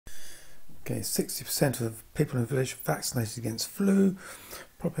Okay, 60% of people in the village are vaccinated against flu.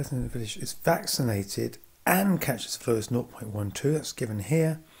 Population in the village is vaccinated and catches flu is 0.12. That's given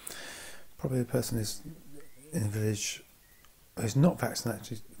here. Probably the person is in the village who is not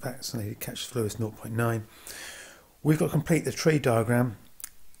vaccinated catches flu is 0.9. We've got to complete the tree diagram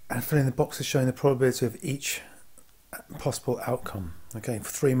and fill in the boxes showing the probability of each possible outcome. Okay, for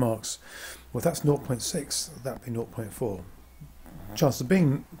 3 marks. Well, if that's 0.6, that would be 0.4. Chance of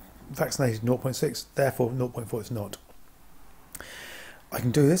being vaccinated 0.6, therefore 0.4 is not. I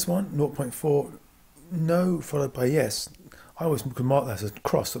can do this one, 0.4, no, followed by yes. I always can mark that as a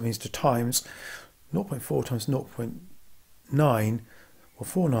cross, that means to times 0.4 times 0.9, well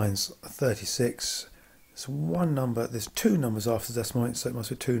 4 nines are 36. It's one number, there's 2 numbers after the decimal point, so it must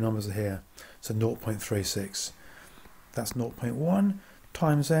be 2 numbers here. So 0.36. That's 0.1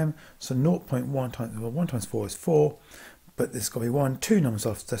 times m, so 0.1 times, well 1 times 4 is 4, but there's got to be 2 numbers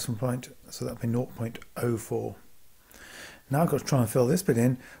after the decimal point, so that would be 0.04. Now I've got to try and fill this bit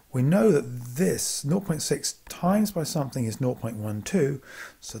in. We know that this 0.6 times by something is 0.12,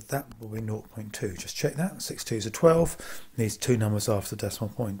 so that will be 0.2. Just check that. 6 twos are 12, needs 2 numbers after the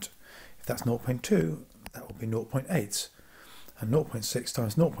decimal point. If that's 0.2, that will be 0.8. And 0.6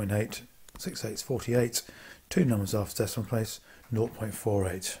 times 0.8, 6 8's 48, 2 numbers after decimal place,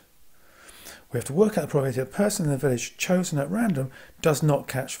 0.48. We have to work out the probability a person in the village chosen at random does not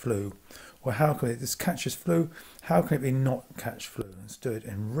catch flu. Well, how can this catches flu? How can it be not catch flu? Let's do it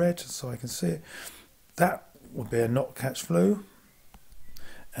in red so I can see it. That would be a not catch flu,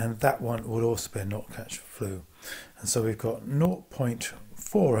 and that one would also be a not catch flu. And so we've got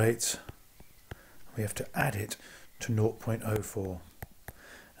 0.48. We have to add it to 0.04,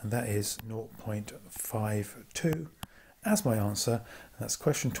 and that is 0.52 as my answer. And that's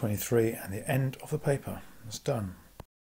question 23 and the end of the paper. It's done.